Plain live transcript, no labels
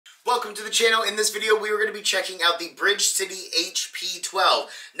Welcome to the channel. In this video, we are going to be checking out the Bridge City HP-12.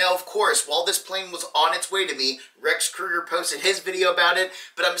 Now, of course, while this plane was on its way to me, Rex Kruger posted his video about it,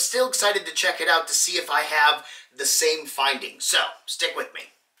 but I'm still excited to check it out to see if I have the same findings. So, stick with me.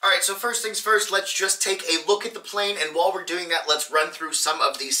 Alright, so first things first, let's just take a look at the plane, and while we're doing that, let's run through some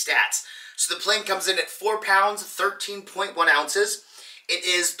of these stats. So the plane comes in at 4 pounds, 13.1 ounces. It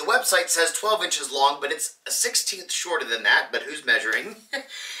is, the website says 12 inches long, but it's a 16th shorter than that, but who's measuring?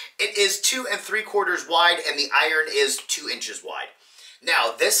 It is 2 3/4 wide, and the iron is 2 inches wide.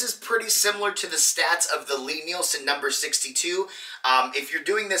 Now, this is pretty similar to the stats of the Lie Nielsen number 62. If you're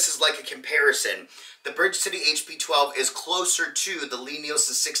doing this as like a comparison, the Bridge City HP-12 is closer to the Lie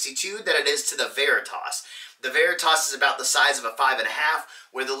Nielsen 62 than it is to the Veritas. The Veritas is about the size of a 5.5,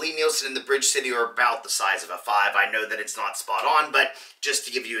 where the Lie Nielsen and the Bridge City are about the size of a 5. I know that it's not spot on, but just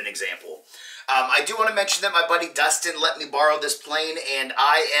to give you an example. I do want to mention that my buddy Dustin let me borrow this plane, and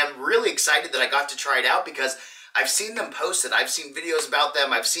I am really excited that I got to try it out because I've seen them posted. I've seen videos about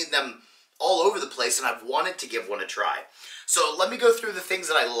them. I've seen them all over the place, and I've wanted to give one a try. So let me go through the things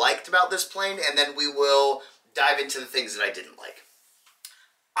that I liked about this plane, and then we will dive into the things that I didn't like.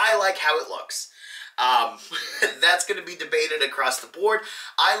 I like how it looks. That's going to be debated across the board.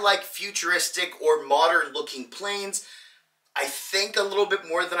 I like futuristic or modern looking planes. I think a little bit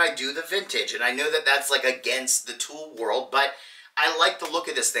more than I do the vintage, and I know that that's like against the tool world, but I like the look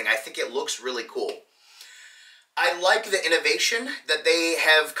of this thing. I think it looks really cool. I like the innovation that they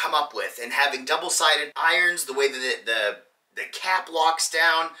have come up with in having double-sided irons, the way that the cap locks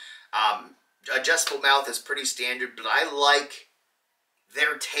down. Adjustable mouth is pretty standard, but I like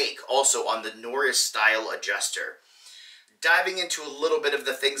their take also on the Norris style adjuster. Diving into a little bit of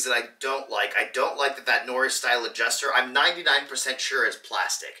the things that I don't like that Norris style adjuster, I'm 99% sure is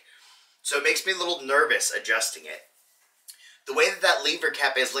plastic. So it makes me a little nervous adjusting it. The way that lever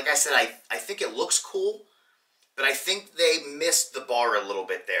cap is, like I said, I think it looks cool, but I think they missed the bar a little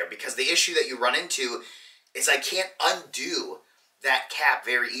bit there, because the issue that you run into is I can't undo that cap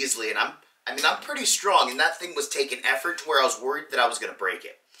very easily, and I'm pretty strong, and that thing was taking effort to where I was worried that I was going to break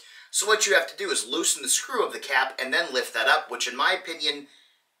it. So what you have to do is loosen the screw of the cap and then lift that up, which in my opinion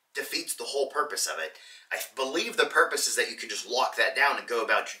defeats the whole purpose of it. I believe the purpose is that you can just lock that down and go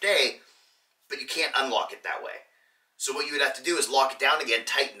about your day, but you can't unlock it that way. So what you would have to do is lock it down again,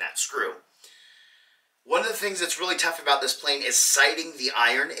 tighten that screw. One of the things that's really tough about this plane is sighting the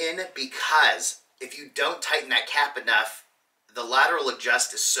iron in, because if you don't tighten that cap enough, the lateral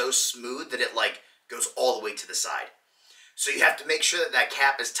adjust is so smooth that it like goes all the way to the side. So you have to make sure that that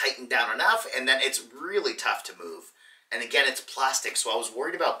cap is tightened down enough, and then it's really tough to move. And again, it's plastic, so I was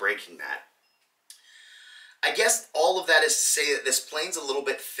worried about breaking that. I guess all of that is to say that this plane's a little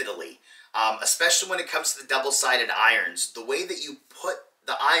bit fiddly, especially when it comes to the double-sided irons. The way that you put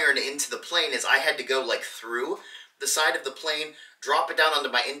the iron into the plane is I had to go like through the side of the plane, drop it down onto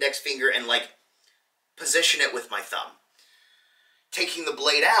my index finger, and like position it with my thumb. Taking the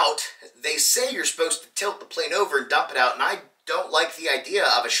blade out, they say you're supposed to tilt the plane over and dump it out, and I don't like the idea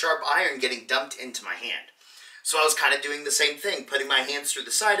of a sharp iron getting dumped into my hand. So I was kind of doing the same thing, putting my hands through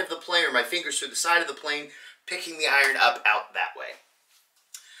the side of the plane, or my fingers through the side of the plane, picking the iron up out that way.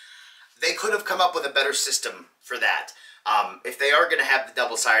 They could have come up with a better system for that. If they are going to have the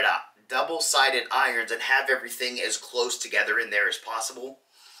double-sided irons and have everything as close together in there as possible.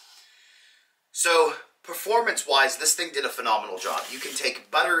 So performance-wise, this thing did a phenomenal job. You can take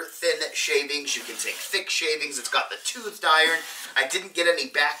butter-thin shavings, you can take thick shavings, it's got the toothed iron. I didn't get any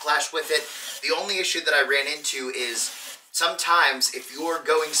backlash with it. The only issue that I ran into is sometimes if you're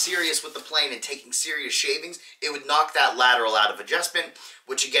going serious with the plane and taking serious shavings, it would knock that lateral out of adjustment,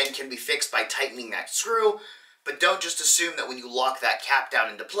 which again can be fixed by tightening that screw. But don't just assume that when you lock that cap down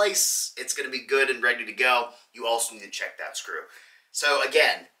into place, it's going to be good and ready to go. You also need to check that screw. So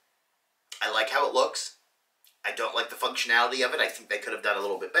again, I like how it looks. I don't like the functionality of it. I think they could have done a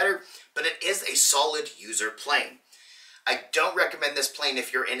little bit better, but it is a solid user plane. I don't recommend this plane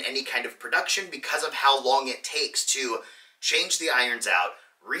if you're in any kind of production because of how long it takes to change the irons out,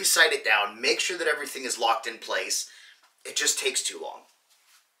 re-sight it down, make sure that everything is locked in place. It just takes too long.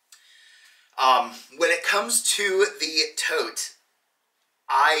 When it comes to the tote,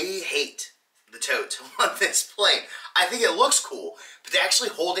 I hate the tote on this plane. I think it looks cool, but to actually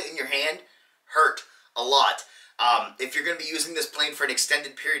hold it in your hand hurt a lot. If you're going to be using this plane for an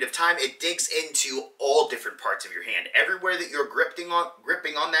extended period of time, it digs into all different parts of your hand. Everywhere that you're gripping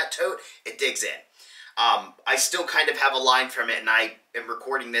on that tote, it digs in. I still kind of have a line from it, and I am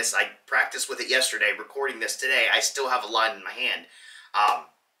recording this. I practiced with it yesterday, recording this today. I still have a line in my hand.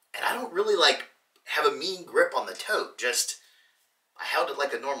 And I don't really like have a mean grip on the tote. Just I held it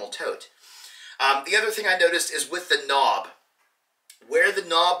like a normal tote. The other thing I noticed is with the knob, where the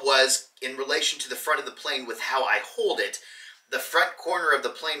knob was in relation to the front of the plane with how I hold it, the front corner of the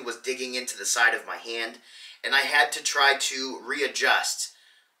plane was digging into the side of my hand, and I had to try to readjust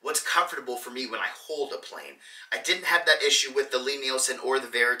what's comfortable for me when I hold a plane. I didn't have that issue with the Lie Nielsen or the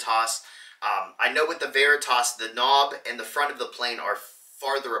Veritas. I know with the Veritas, the knob and the front of the plane are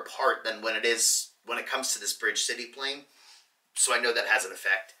farther apart than when it comes to this Bridge City plane, so I know that has an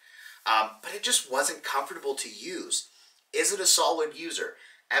effect. But it just wasn't comfortable to use. Is it a solid user?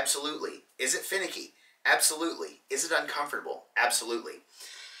 Absolutely. Is it finicky? Absolutely. Is it uncomfortable? Absolutely.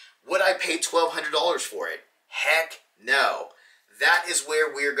 Would I pay $1,200 for it? Heck no. That is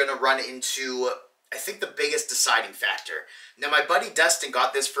where we're going to run into, I think, the biggest deciding factor. Now, my buddy Dustin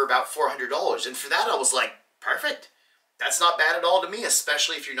got this for about $400, and for that I was like, perfect. That's not bad at all to me,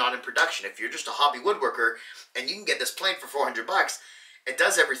 especially if you're not in production. If you're just a hobby woodworker and you can get this plane for $400, it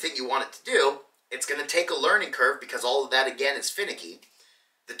does everything you want it to do. It's going to take a learning curve because all of that, again, is finicky.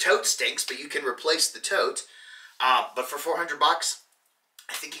 The tote stinks, but you can replace the tote. But for $400,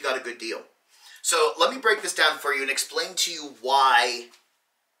 I think you got a good deal. So let me break this down for you and explain to you why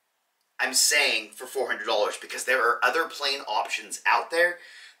I'm saying for $400, because there are other plane options out there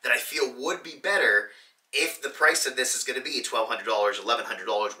that I feel would be better if the price of this is going to be $1,200,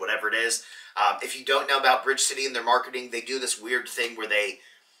 $1,100, whatever it is. If you don't know about Bridge City and their marketing, they do this weird thing where they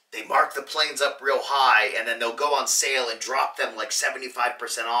mark the planes up real high and then they'll go on sale and drop them like 75%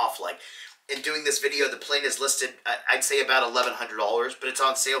 off. Like, in doing this video, the plane is listed, I'd say about $1,100, but it's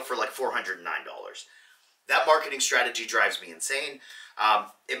on sale for like $409. That marketing strategy drives me insane.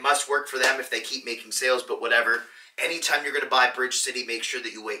 It must work for them if they keep making sales, but whatever. Anytime you're going to buy Bridge City, make sure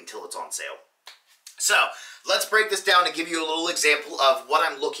that you wait until it's on sale. So, let's break this down and give you a little example of what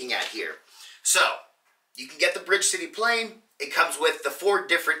I'm looking at here. So, you can get the Bridge City plane. It comes with the 4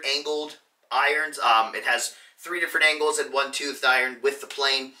 different angled irons. It has 3 different angles and 1 toothed iron with the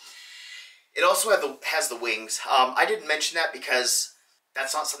plane. It also has the wings. I didn't mention that because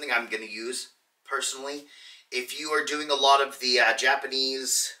that's not something I'm going to use personally. If you are doing a lot of the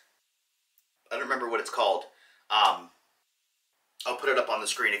Japanese, I don't remember what it's called. I'll put it up on the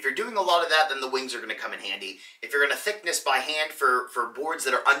screen. If you're doing a lot of that, then the wings are going to come in handy. If you're going to thickness by hand for boards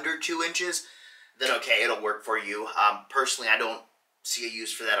that are under 2 inches, then okay, it'll work for you. Personally, I don't see a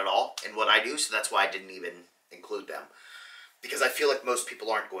use for that at all in what I do, so that's why I didn't even include them. Because I feel like most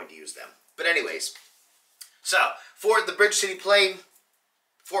people aren't going to use them. But anyways, so for the Bridge City plane,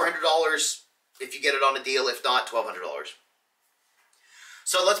 $400 if you get it on a deal. If not, $1,200.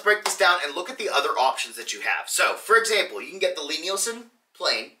 So let's break this down and look at the other options that you have. So, for example, you can get the Lie Nielsen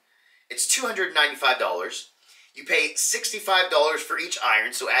plane. It's $295. You pay $65 for each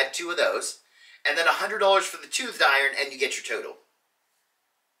iron, so add 2 of those. And then $100 for the toothed iron, and you get your total.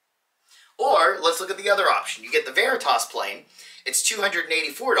 Or, let's look at the other option. You get the Veritas plane. It's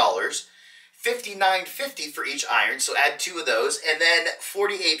 $284. $59.50 for each iron, so add 2 of those, and then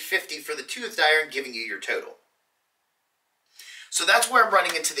 $48.50 for the toothed iron, giving you your total. So that's where I'm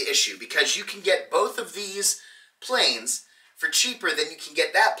running into the issue, because you can get both of these planes for cheaper than you can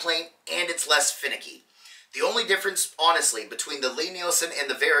get that plane, and it's less finicky. The only difference, honestly, between the Lie Nielsen and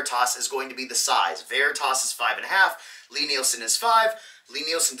the Veritas is going to be the size. Veritas is 5.5, Lie Nielsen is 5. Lie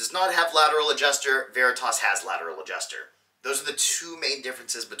Nielsen does not have lateral adjuster, Veritas has lateral adjuster. Those are the 2 main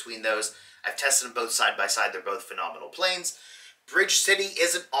differences between those. I've tested them both side by side. They're both phenomenal planes. Bridge City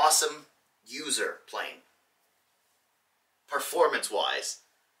is an awesome user plane, performance-wise.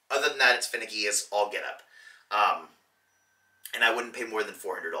 Other than that, it's finicky as all get up. And I wouldn't pay more than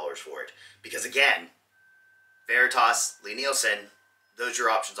 $400 for it. Because again, Veritas, Lie Nielsen, those are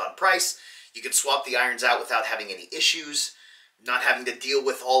your options on price. You can swap the irons out without having any issues, not having to deal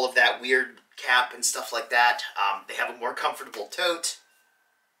with all of that weird cap and stuff like that. They have a more comfortable tote.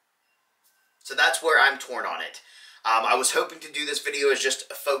 So that's where I'm torn on it. I was hoping to do this video as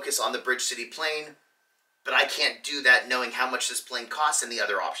just a focus on the Bridge City plane, but I can't do that knowing how much this plane costs and the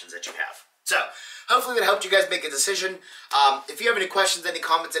other options that you have. So, hopefully that helped you guys make a decision. If you have any questions, any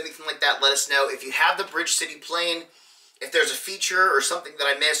comments, anything like that, let us know. If you have the Bridge City plane, if there's a feature or something that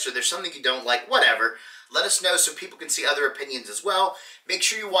I missed, or there's something you don't like, whatever, let us know so people can see other opinions as well. Make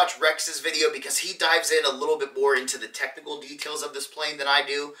sure you watch Rex's video because he dives in a little bit more into the technical details of this plane than I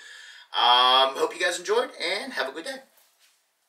do. Hope you guys enjoyed, and have a good day.